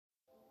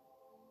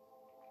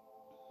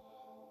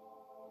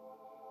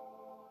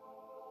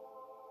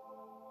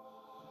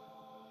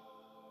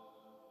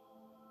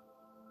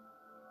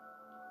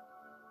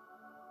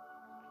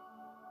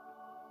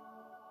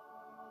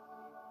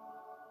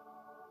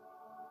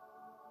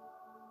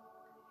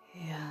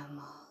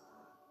Yamal.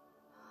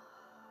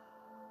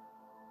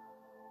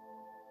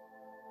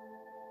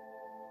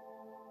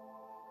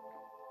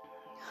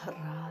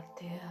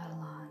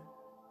 Ratialan.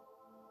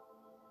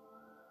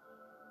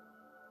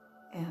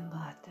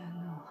 Embata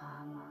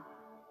Nohama.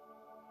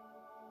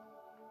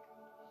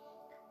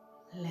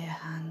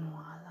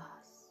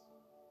 Lehanwalas.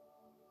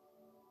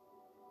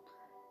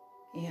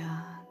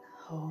 Yan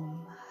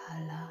hom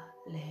hala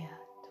lea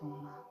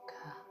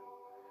tumaka.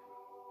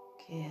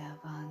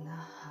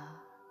 Keavanaha.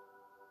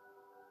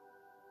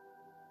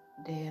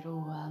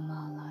 Derua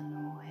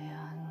malanu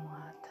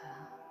eanwata.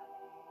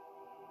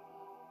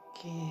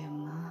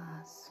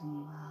 Kema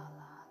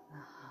sumala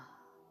naha.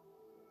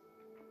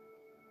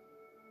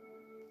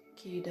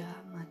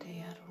 Kida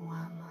mataya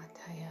ruama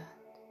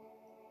tayat.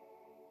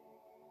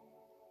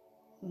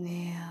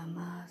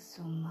 Neama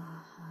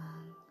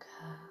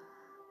sumahanka.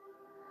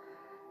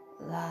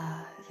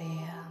 La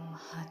ream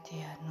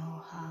hatya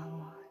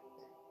nohamat.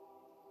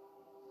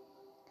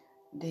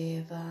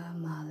 Deva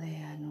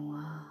malaya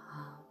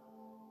nuaham.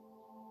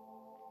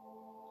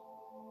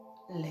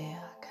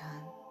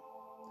 Leakan.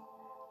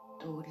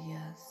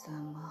 Durya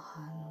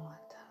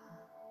samahanwata.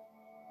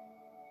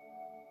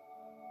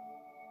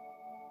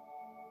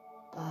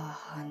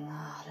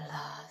 Bahana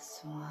la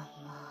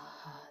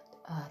swamahat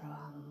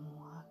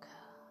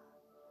aramuaka.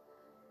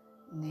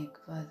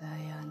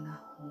 Nikvadayana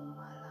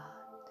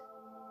humalat.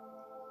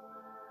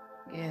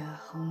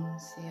 Gehum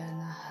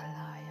siana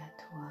halaya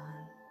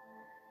tuan.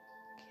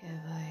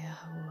 Kevaya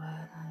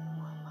huaran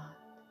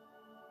wamat.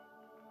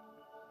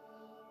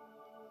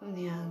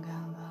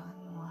 Nyangamba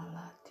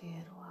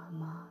nualatir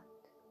wamat.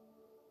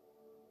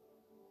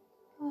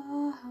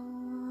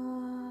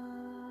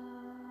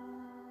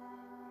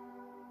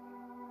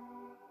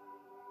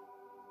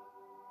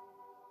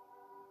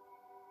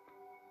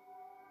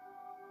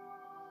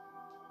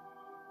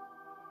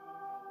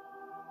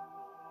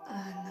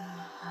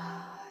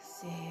 Anaha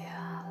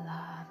sea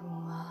la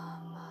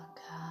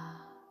ruamaka.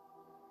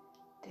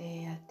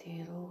 Dea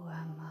tiru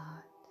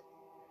amat.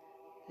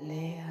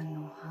 Lea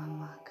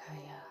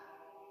nuhamakaya.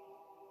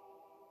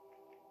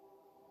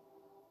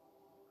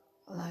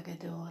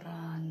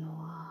 Lagadora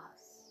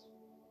noas.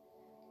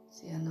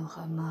 Sia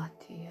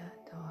nuhamatia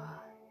doa.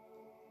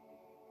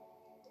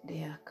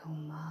 Dea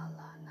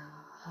kumala na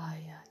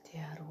haya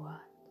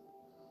tiaruat.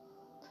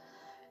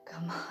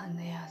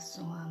 Kamahanea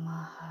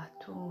suamaha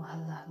tu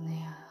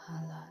halanea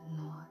hala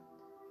noat.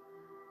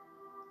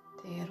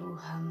 Teru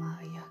hama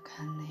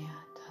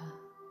yakaneata.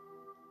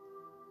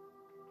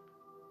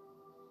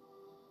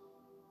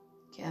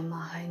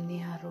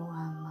 Kiamahainia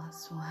ruama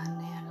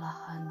suhanea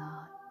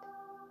lahanat.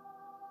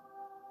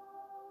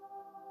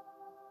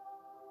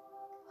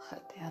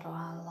 Hatero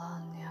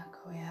alanya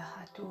kuya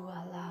hatu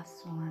ala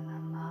suana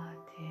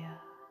matea.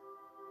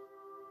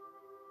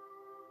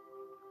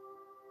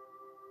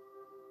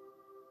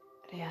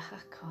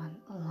 Reahakon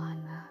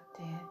lana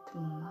te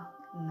tumak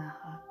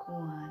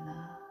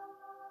nahakuana.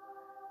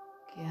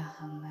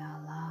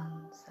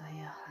 Kiahamealan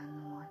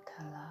sayahan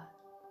watalat.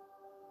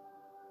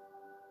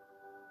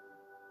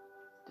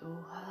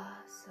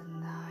 Duha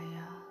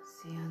sanaya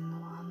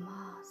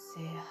sianuama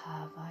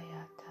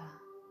sehavayata.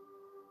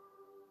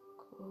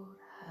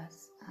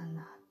 Kurhas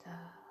anata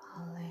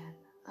halen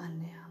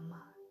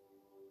aneama.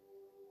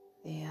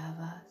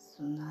 Liava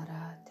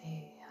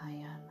sunarate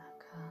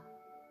hayanaka.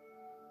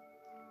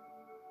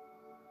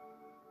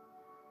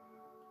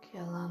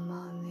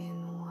 Kilamani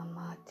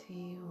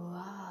nuamati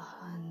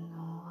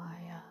wahano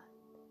ayat.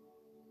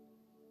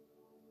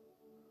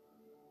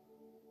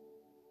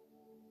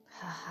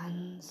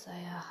 Hahan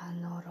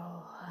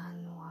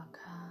sayahanorohan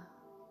waka.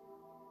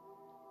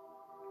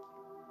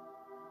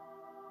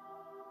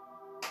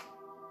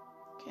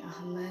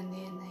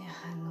 Kiamani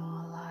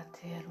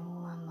nehanualate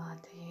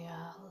ruamati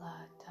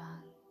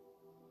alatan.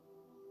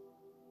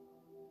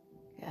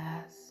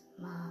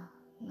 Gasma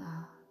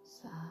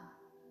nasa.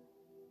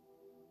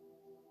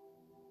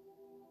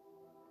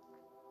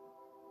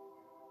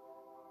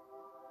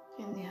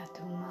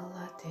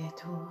 Kiniatumalate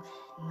tur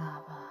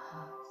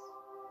navahas.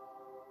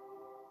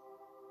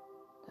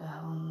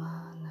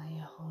 Dahoma na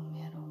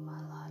yahomeru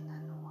malana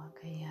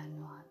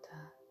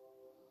nuakayanuata.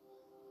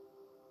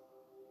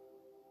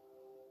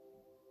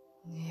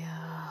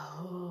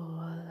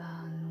 Yahuala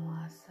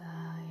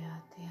nuasaya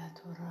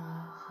tiatura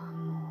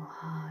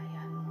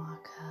hamuhaya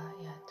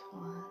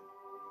nuakayatuan.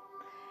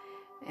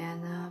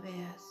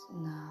 Enavias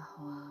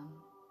nahuam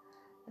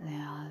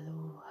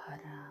lealu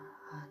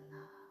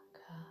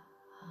harahanaka.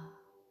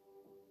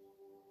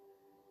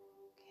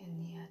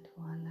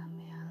 Keniatuana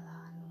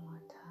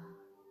mealanuata.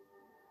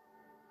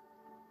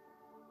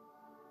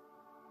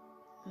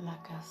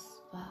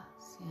 Lakasva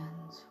sian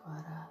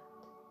suarat.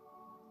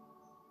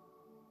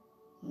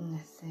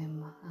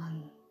 Nesema an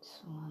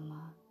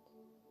suamat.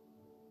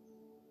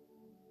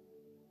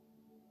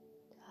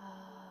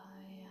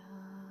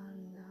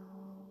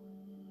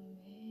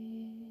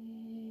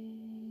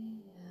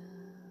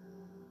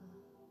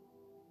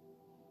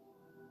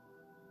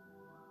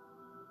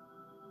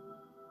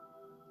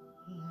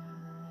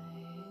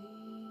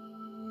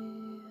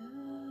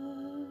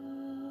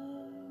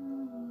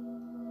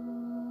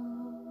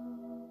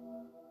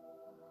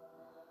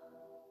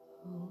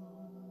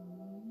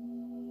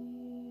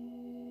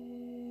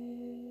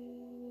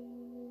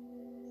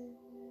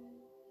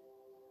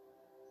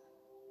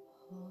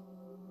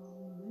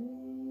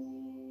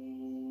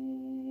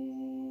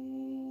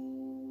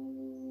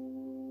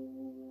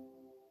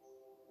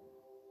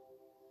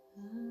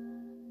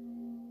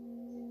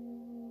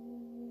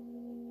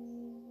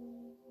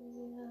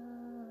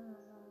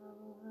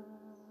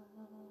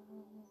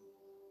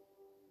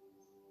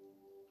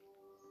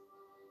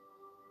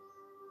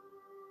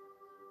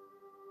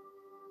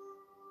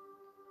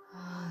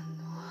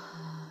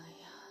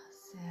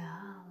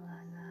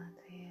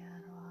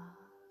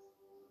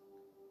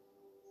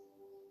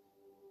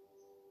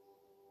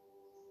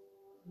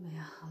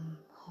 Meham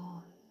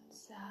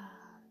honsa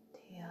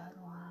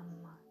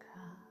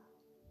tiaruamaka.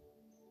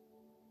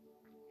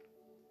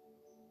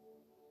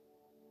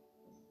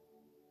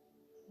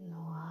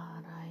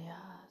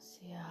 Noaraya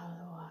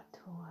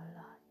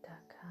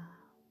sialuatualataka.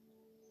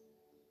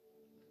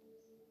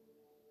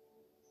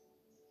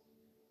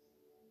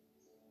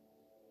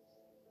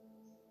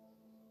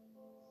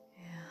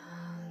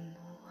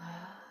 Yanua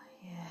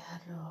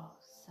yero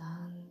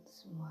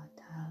sans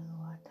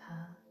wataluata.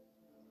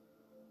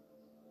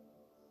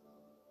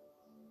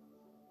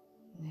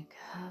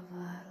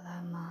 Nikava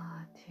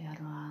lama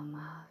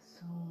tiarama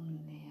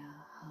sunia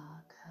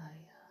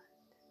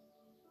hakayat.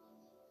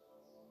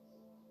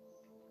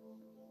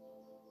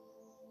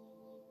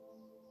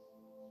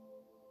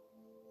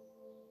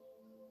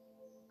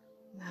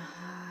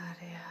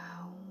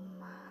 Naharia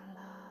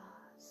umala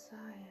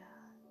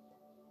sayat.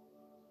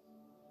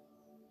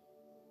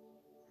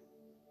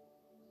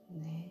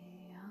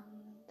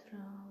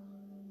 Niyantram.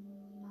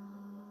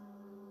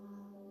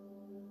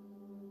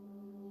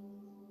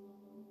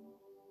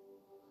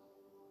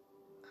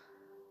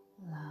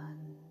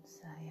 Lan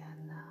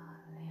sayana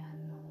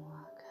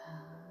lianuaka.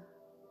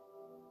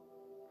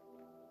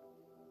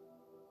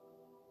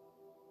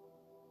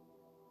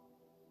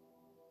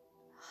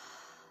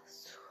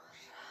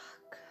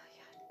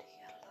 Surakaya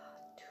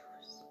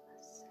dialatus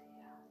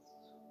masaya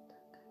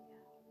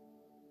sutakaya.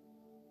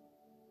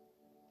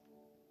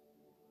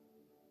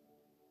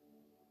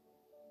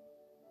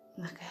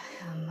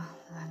 Nakayama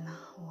lana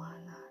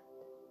wanat.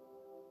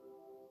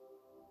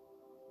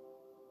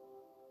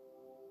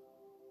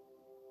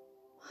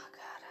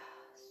 Magara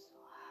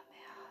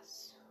suame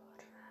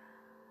asurata.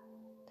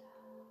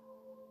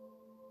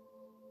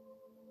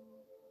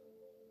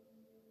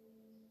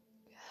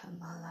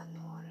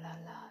 Gamalanu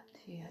lala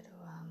tiaru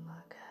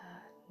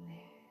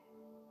amakane.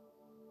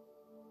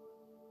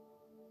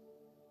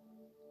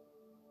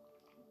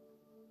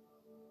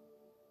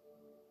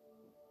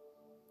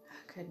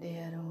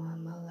 Kaderu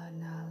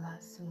amalana la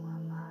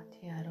suama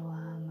tiaru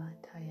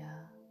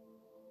amataya.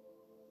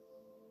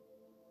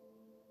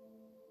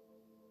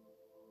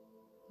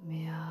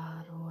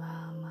 Mearu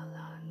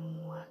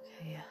amalanu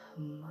wakaya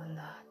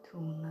malatu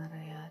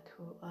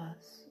narayatu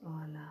as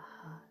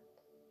onahat.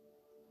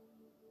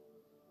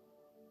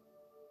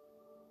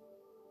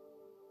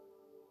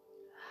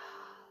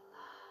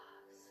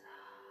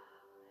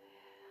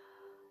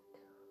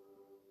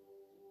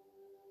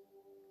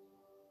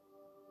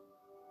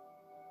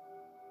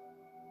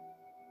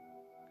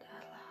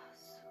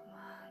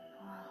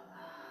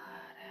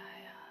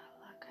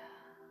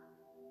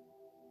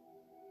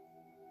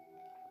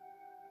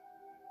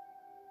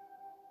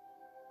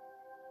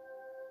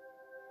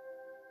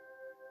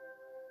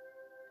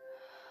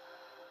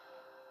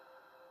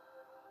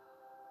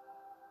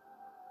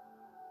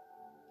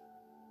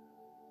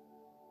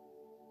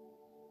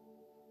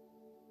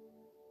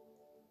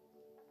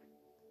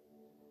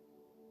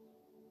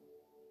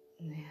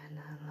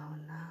 Nena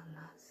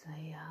lonana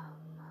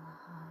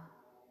sayamaha.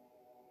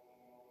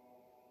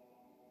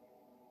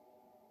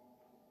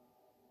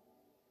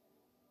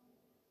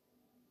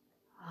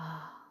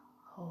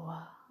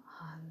 Hoa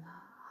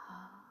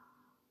hanaha.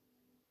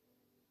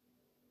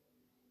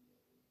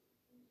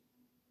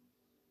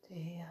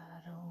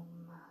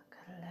 Tiaruma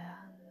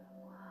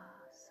kalyanwa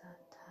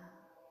sata.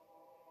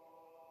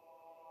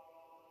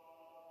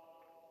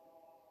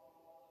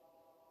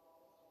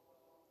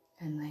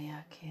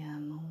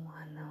 Kanayakiamu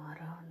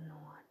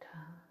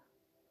anawaranuata.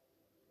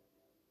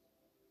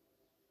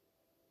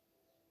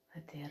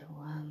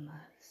 Atirwama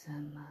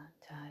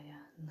samataya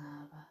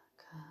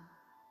navaka.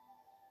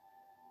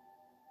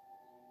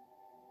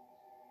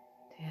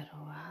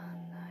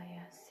 Tiruan